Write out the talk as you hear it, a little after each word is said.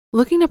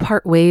Looking to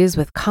part ways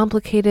with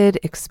complicated,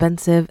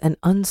 expensive, and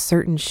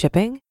uncertain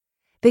shipping?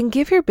 Then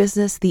give your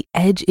business the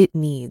edge it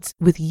needs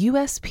with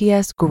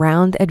USPS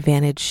Ground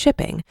Advantage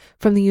shipping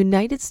from the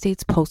United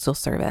States Postal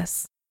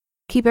Service.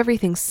 Keep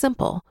everything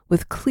simple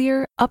with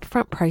clear,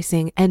 upfront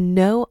pricing and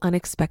no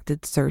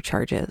unexpected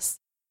surcharges.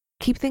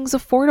 Keep things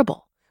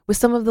affordable with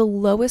some of the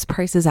lowest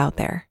prices out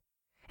there.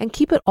 And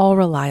keep it all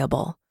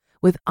reliable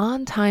with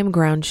on-time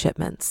ground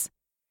shipments.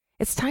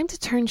 It's time to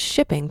turn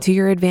shipping to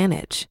your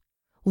advantage.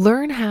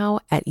 Learn how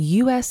at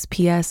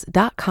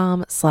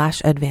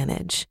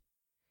USPS.com/advantage.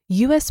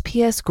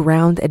 USPS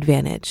Ground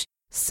Advantage.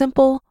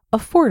 Simple,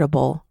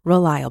 affordable,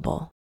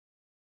 reliable.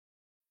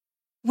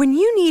 When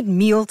you need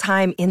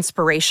mealtime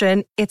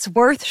inspiration, it's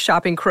worth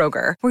shopping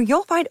Kroger, where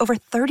you'll find over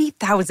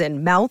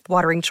 30,000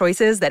 mouth-watering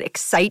choices that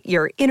excite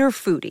your inner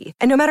foodie.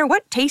 And no matter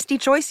what tasty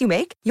choice you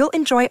make, you'll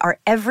enjoy our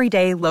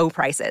everyday low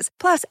prices,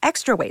 plus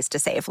extra ways to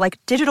save, like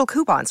digital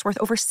coupons worth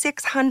over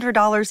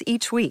 $600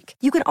 each week.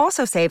 You can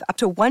also save up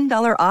to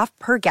 $1 off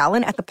per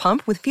gallon at the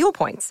pump with fuel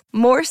points.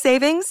 More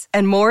savings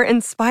and more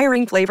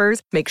inspiring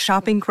flavors make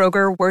shopping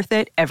Kroger worth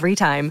it every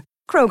time.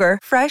 Kroger,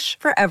 fresh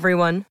for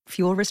everyone.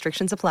 Fuel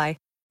restrictions apply.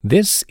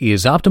 This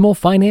is Optimal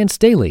Finance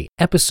Daily,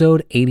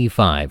 Episode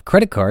 85,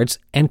 Credit Cards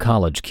and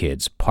College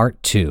Kids,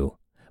 Part 2,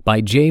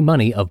 by Jay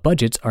Money of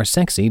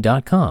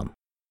BudgetsAreSexy.com.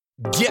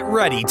 Get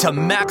ready to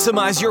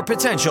maximize your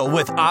potential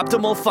with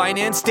Optimal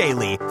Finance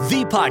Daily,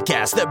 the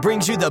podcast that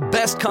brings you the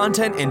best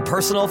content in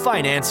personal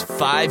finance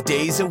 5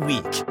 days a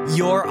week.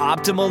 Your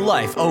optimal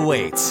life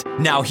awaits.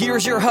 Now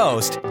here's your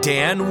host,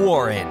 Dan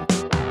Warren.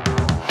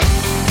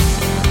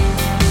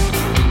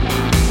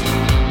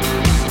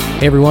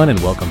 Hey everyone, and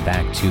welcome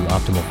back to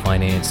Optimal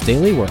Finance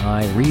Daily, where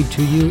I read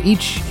to you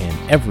each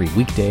and every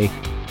weekday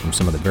from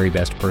some of the very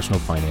best personal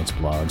finance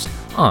blogs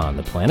on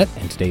the planet.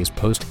 And today's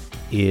post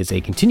is a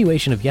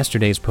continuation of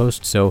yesterday's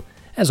post. So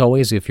as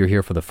always, if you're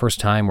here for the first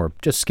time or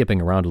just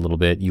skipping around a little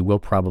bit, you will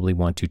probably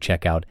want to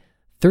check out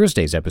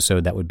Thursday's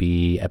episode. That would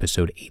be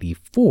episode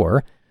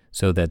 84,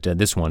 so that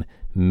this one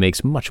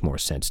makes much more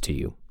sense to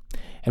you.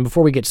 And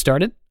before we get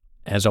started,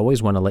 as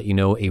always, want to let you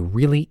know a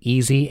really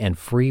easy and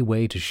free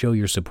way to show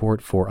your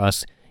support for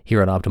us here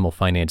at Optimal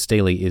Finance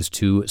Daily is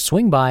to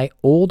swing by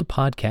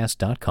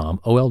oldpodcast.com,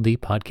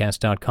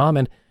 oldpodcast.com,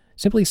 and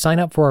simply sign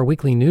up for our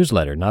weekly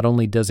newsletter. Not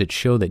only does it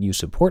show that you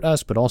support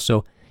us, but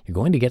also you're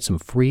going to get some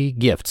free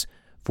gifts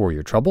for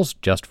your troubles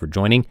just for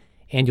joining,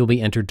 and you'll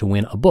be entered to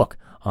win a book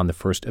on the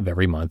first of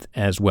every month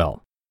as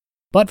well.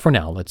 But for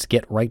now, let's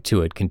get right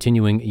to it,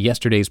 continuing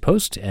yesterday's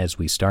post as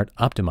we start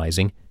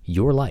optimizing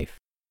your life.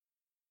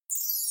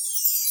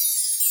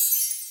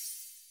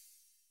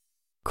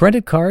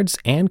 Credit Cards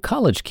and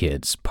College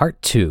Kids,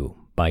 Part 2,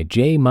 by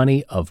Jay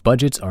Money of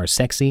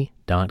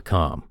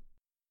BudgetsAreSexy.com.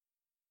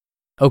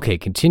 Okay,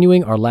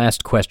 continuing our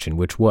last question,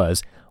 which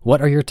was,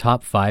 what are your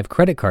top 5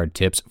 credit card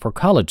tips for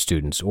college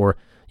students? Or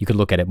you could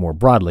look at it more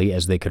broadly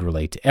as they could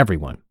relate to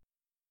everyone.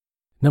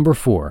 Number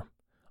 4,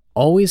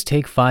 always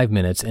take 5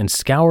 minutes and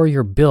scour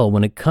your bill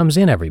when it comes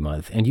in every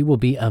month, and you will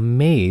be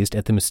amazed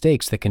at the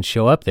mistakes that can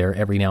show up there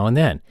every now and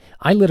then.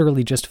 I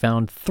literally just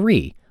found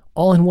 3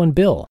 all in one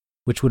bill,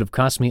 which would have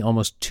cost me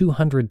almost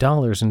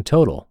 $200 in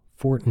total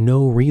for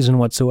no reason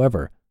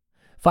whatsoever.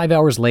 5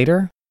 hours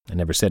later, I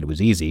never said it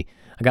was easy,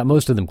 I got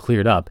most of them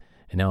cleared up,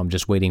 and now I'm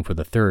just waiting for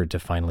the third to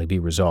finally be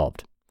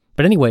resolved.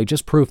 But anyway,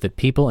 just proof that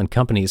people and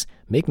companies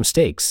make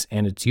mistakes,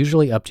 and it's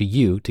usually up to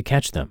you to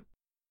catch them.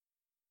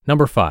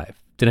 Number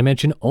 5, did I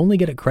mention only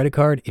get a credit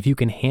card if you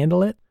can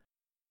handle it?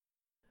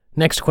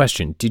 Next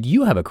question, did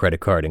you have a credit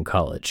card in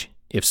college?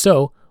 If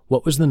so,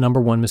 what was the number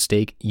 1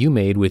 mistake you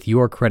made with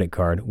your credit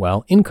card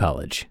while in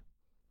college?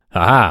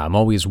 Haha, I'm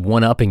always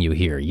one-upping you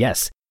here.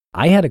 Yes,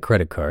 I had a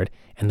credit card,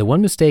 and the one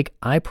mistake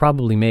I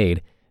probably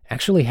made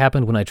actually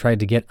happened when I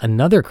tried to get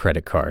another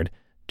credit card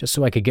just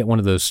so I could get one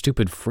of those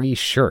stupid free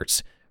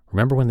shirts.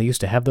 Remember when they used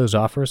to have those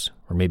offers?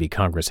 Or maybe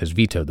Congress has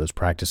vetoed those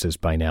practices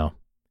by now.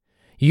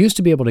 You used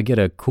to be able to get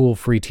a cool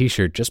free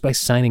t-shirt just by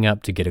signing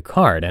up to get a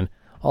card, and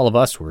all of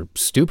us were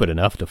stupid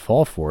enough to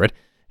fall for it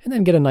and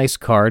then get a nice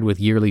card with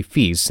yearly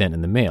fees sent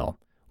in the mail,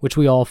 which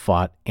we all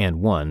fought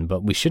and won,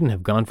 but we shouldn't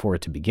have gone for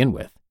it to begin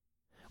with.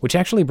 Which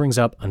actually brings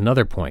up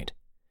another point.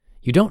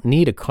 You don't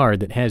need a card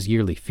that has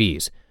yearly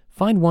fees.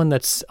 Find one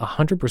that's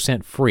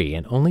 100% free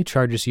and only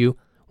charges you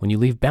when you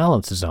leave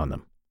balances on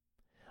them.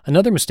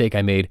 Another mistake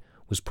I made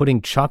was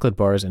putting chocolate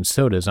bars and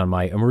sodas on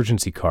my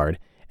emergency card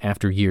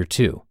after year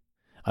 2.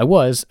 I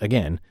was,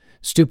 again,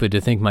 stupid to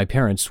think my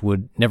parents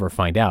would never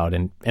find out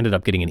and ended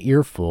up getting an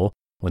earful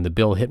when the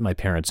bill hit my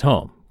parents'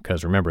 home,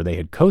 because remember, they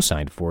had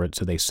co-signed for it,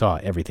 so they saw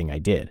everything I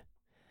did.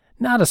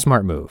 Not a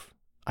smart move.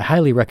 I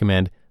highly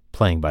recommend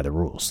playing by the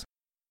rules.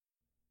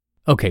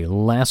 Okay,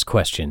 last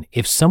question.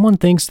 If someone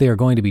thinks they are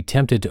going to be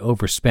tempted to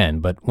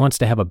overspend but wants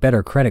to have a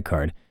better credit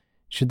card,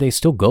 should they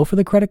still go for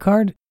the credit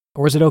card?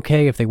 Or is it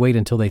okay if they wait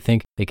until they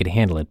think they could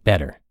handle it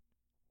better?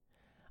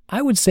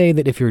 I would say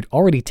that if you're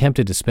already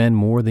tempted to spend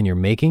more than you're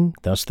making,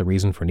 thus the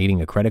reason for needing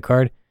a credit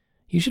card,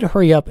 you should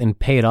hurry up and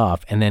pay it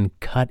off and then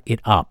cut it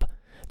up.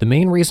 The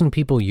main reason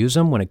people use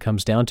them when it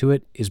comes down to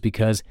it is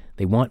because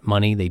they want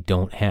money they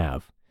don't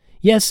have.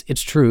 Yes,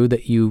 it's true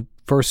that you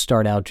first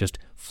start out just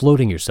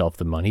floating yourself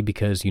the money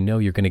because you know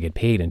you're going to get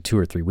paid in 2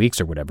 or 3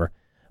 weeks or whatever.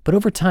 But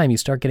over time, you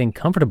start getting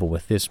comfortable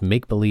with this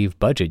make-believe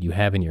budget you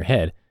have in your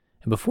head.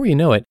 And before you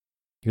know it,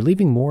 you're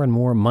leaving more and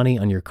more money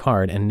on your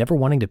card and never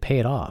wanting to pay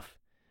it off.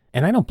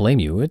 And I don't blame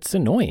you. It's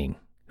annoying.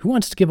 Who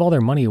wants to give all their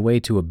money away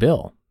to a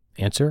bill?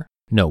 Answer,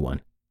 no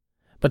one.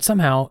 But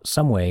somehow,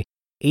 someway,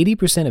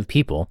 80% of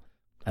people,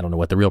 I don't know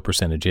what the real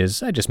percentage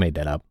is, I just made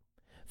that up,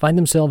 find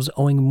themselves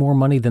owing more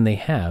money than they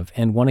have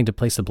and wanting to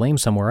place the blame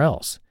somewhere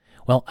else.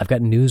 Well, I've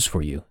got news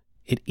for you.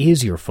 It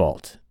is your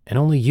fault, and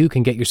only you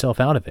can get yourself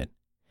out of it.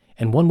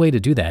 And one way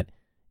to do that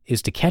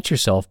is to catch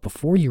yourself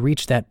before you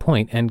reach that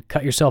point and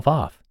cut yourself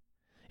off.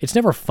 It's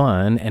never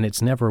fun, and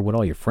it's never what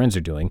all your friends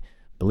are doing.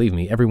 Believe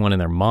me, everyone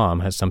and their mom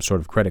has some sort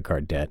of credit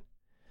card debt.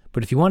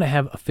 But if you want to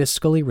have a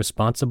fiscally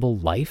responsible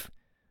life,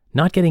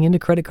 not getting into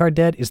credit card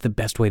debt is the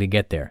best way to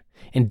get there.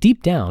 And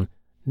deep down,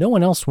 no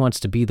one else wants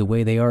to be the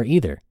way they are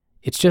either.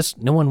 It's just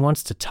no one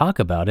wants to talk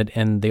about it,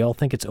 and they all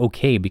think it's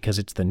okay because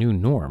it's the new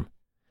norm.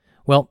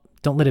 Well,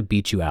 don't let it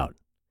beat you out.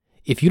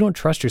 If you don't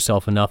trust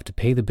yourself enough to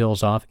pay the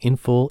bills off in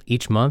full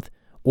each month,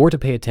 or to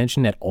pay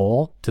attention at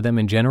all to them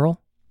in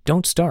general,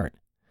 don't start.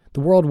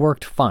 The world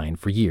worked fine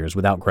for years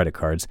without credit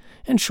cards,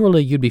 and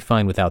surely you'd be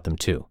fine without them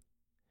too.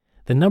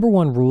 The number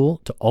one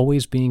rule to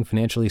always being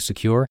financially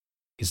secure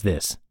is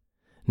this: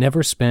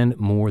 never spend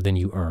more than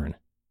you earn.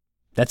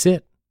 That's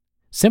it.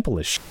 Simple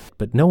as shit,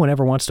 but no one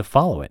ever wants to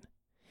follow it.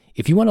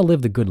 If you want to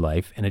live the good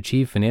life and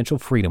achieve financial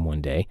freedom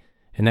one day,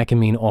 and that can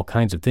mean all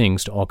kinds of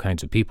things to all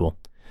kinds of people,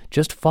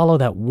 just follow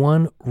that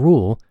one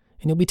rule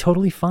and you'll be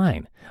totally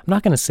fine. I'm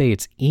not going to say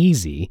it's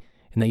easy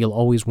and that you'll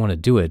always want to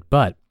do it,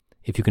 but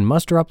if you can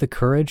muster up the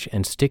courage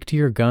and stick to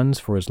your guns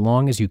for as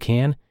long as you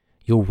can,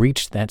 you'll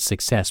reach that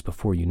success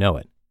before you know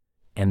it.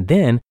 And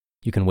then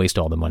you can waste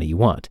all the money you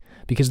want,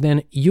 because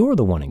then you're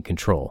the one in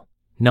control,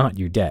 not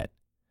your debt.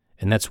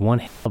 And that's one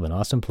hell of an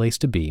awesome place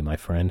to be, my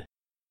friend.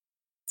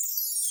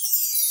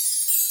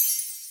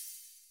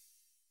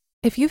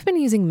 If you've been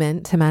using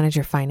Mint to manage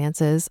your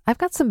finances, I've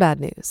got some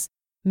bad news.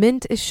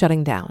 Mint is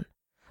shutting down.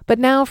 But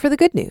now for the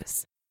good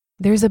news.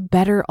 There's a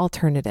better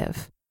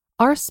alternative.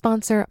 Our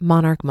sponsor,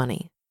 Monarch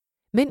Money.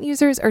 Mint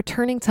users are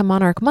turning to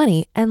Monarch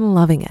Money and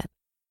loving it.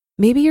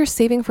 Maybe you're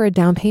saving for a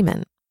down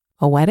payment,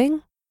 a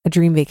wedding, a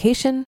dream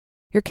vacation,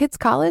 your kid's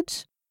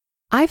college.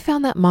 I've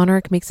found that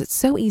Monarch makes it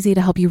so easy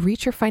to help you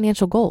reach your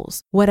financial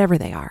goals, whatever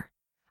they are.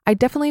 I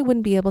definitely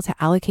wouldn't be able to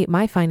allocate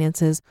my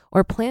finances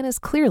or plan as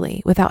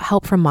clearly without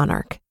help from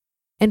Monarch.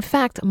 In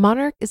fact,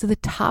 Monarch is the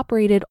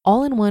top-rated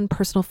all-in-one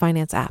personal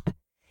finance app.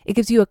 It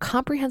gives you a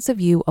comprehensive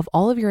view of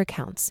all of your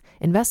accounts,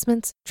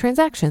 investments,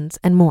 transactions,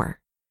 and more.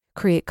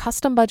 Create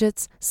custom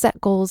budgets, set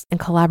goals, and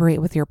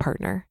collaborate with your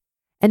partner.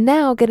 And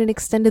now get an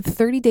extended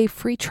 30-day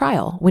free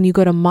trial when you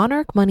go to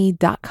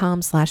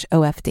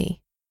monarchmoney.com/OFD.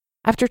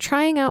 After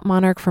trying out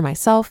Monarch for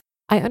myself,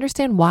 I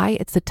understand why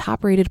it's the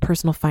top-rated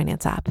personal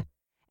finance app.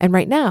 And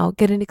right now,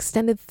 get an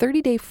extended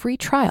 30-day free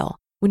trial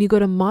when you go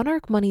to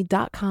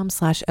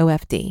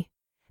monarchmoney.com/OFD.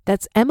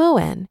 That's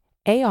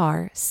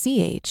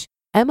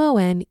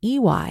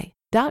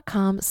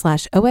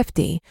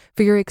monarchmoney.com/OFD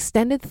for your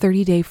extended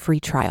 30-day free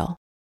trial.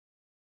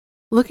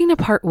 Looking to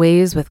part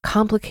ways with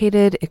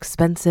complicated,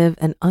 expensive,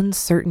 and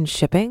uncertain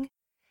shipping?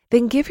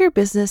 Then give your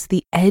business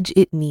the edge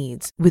it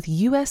needs with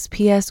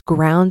USPS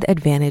Ground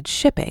Advantage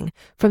shipping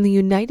from the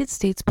United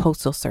States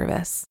Postal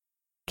Service.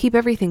 Keep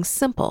everything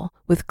simple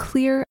with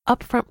clear,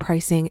 upfront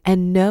pricing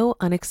and no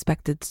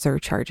unexpected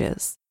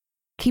surcharges.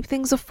 Keep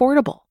things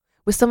affordable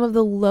with some of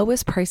the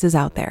lowest prices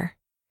out there.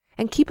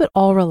 And keep it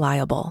all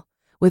reliable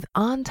with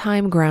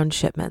on-time ground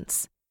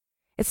shipments.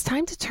 It's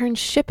time to turn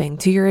shipping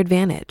to your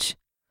advantage.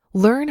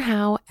 Learn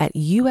how at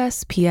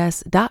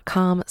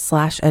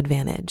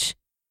USPS.com/advantage.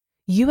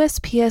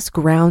 USPS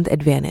Ground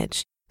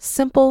Advantage.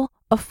 Simple,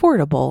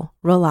 affordable,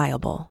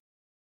 reliable.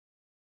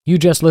 You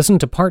just listened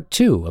to part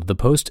 2 of the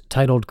post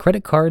titled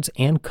Credit Cards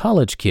and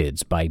College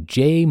Kids by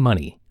Jay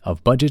Money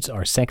of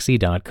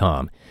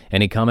BudgetsAreSexy.com.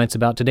 Any comments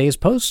about today's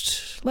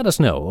post? Let us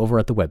know over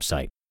at the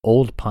website,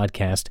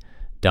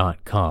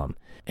 oldpodcast.com.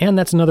 And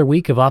that's another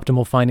week of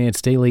Optimal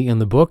Finance Daily in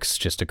the books.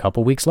 Just a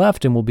couple weeks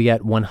left and we'll be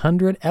at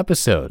 100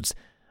 episodes.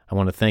 I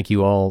want to thank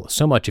you all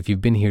so much if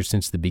you've been here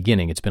since the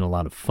beginning. It's been a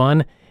lot of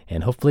fun,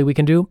 and hopefully we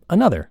can do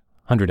another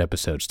 100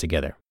 episodes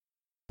together.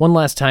 One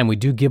last time, we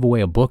do give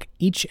away a book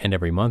each and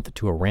every month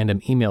to a random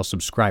email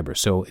subscriber.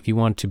 So if you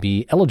want to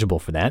be eligible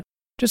for that,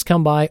 just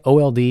come by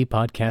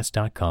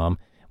oldpodcast.com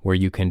where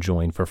you can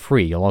join for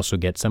free. You'll also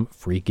get some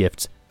free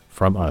gifts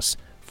from us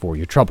for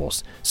your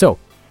troubles. So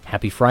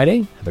happy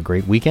Friday, have a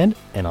great weekend,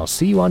 and I'll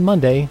see you on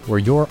Monday where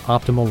your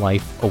optimal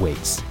life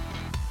awaits.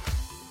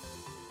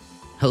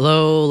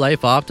 Hello,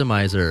 Life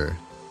Optimizer.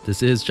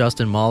 This is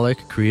Justin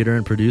Malik, creator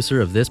and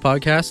producer of this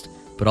podcast,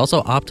 but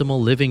also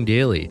Optimal Living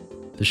Daily,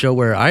 the show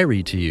where I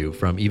read to you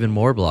from even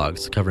more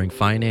blogs covering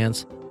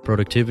finance,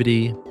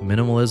 productivity,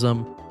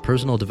 minimalism,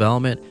 personal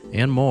development,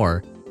 and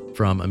more,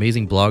 from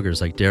amazing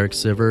bloggers like Derek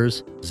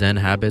Sivers, Zen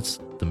Habits,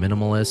 The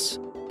Minimalists,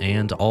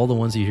 and all the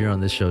ones you hear on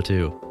this show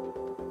too.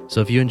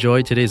 So if you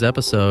enjoyed today's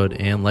episode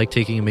and like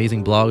taking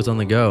amazing blogs on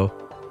the go,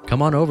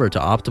 come on over to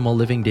Optimal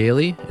Living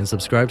Daily and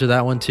subscribe to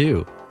that one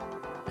too.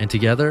 And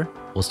together,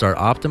 we'll start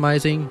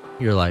optimizing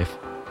your life.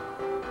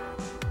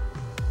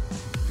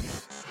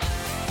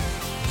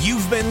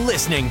 You've been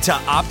listening to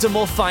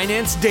Optimal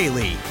Finance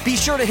Daily. Be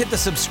sure to hit the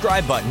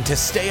subscribe button to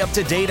stay up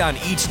to date on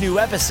each new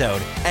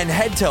episode and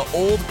head to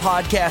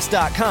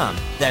oldpodcast.com.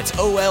 That's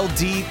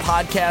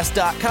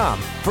OLDpodcast.com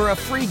for a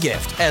free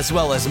gift as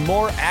well as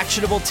more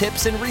actionable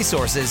tips and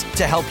resources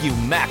to help you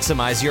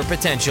maximize your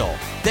potential.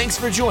 Thanks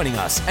for joining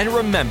us, and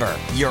remember,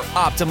 your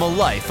optimal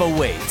life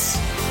awaits.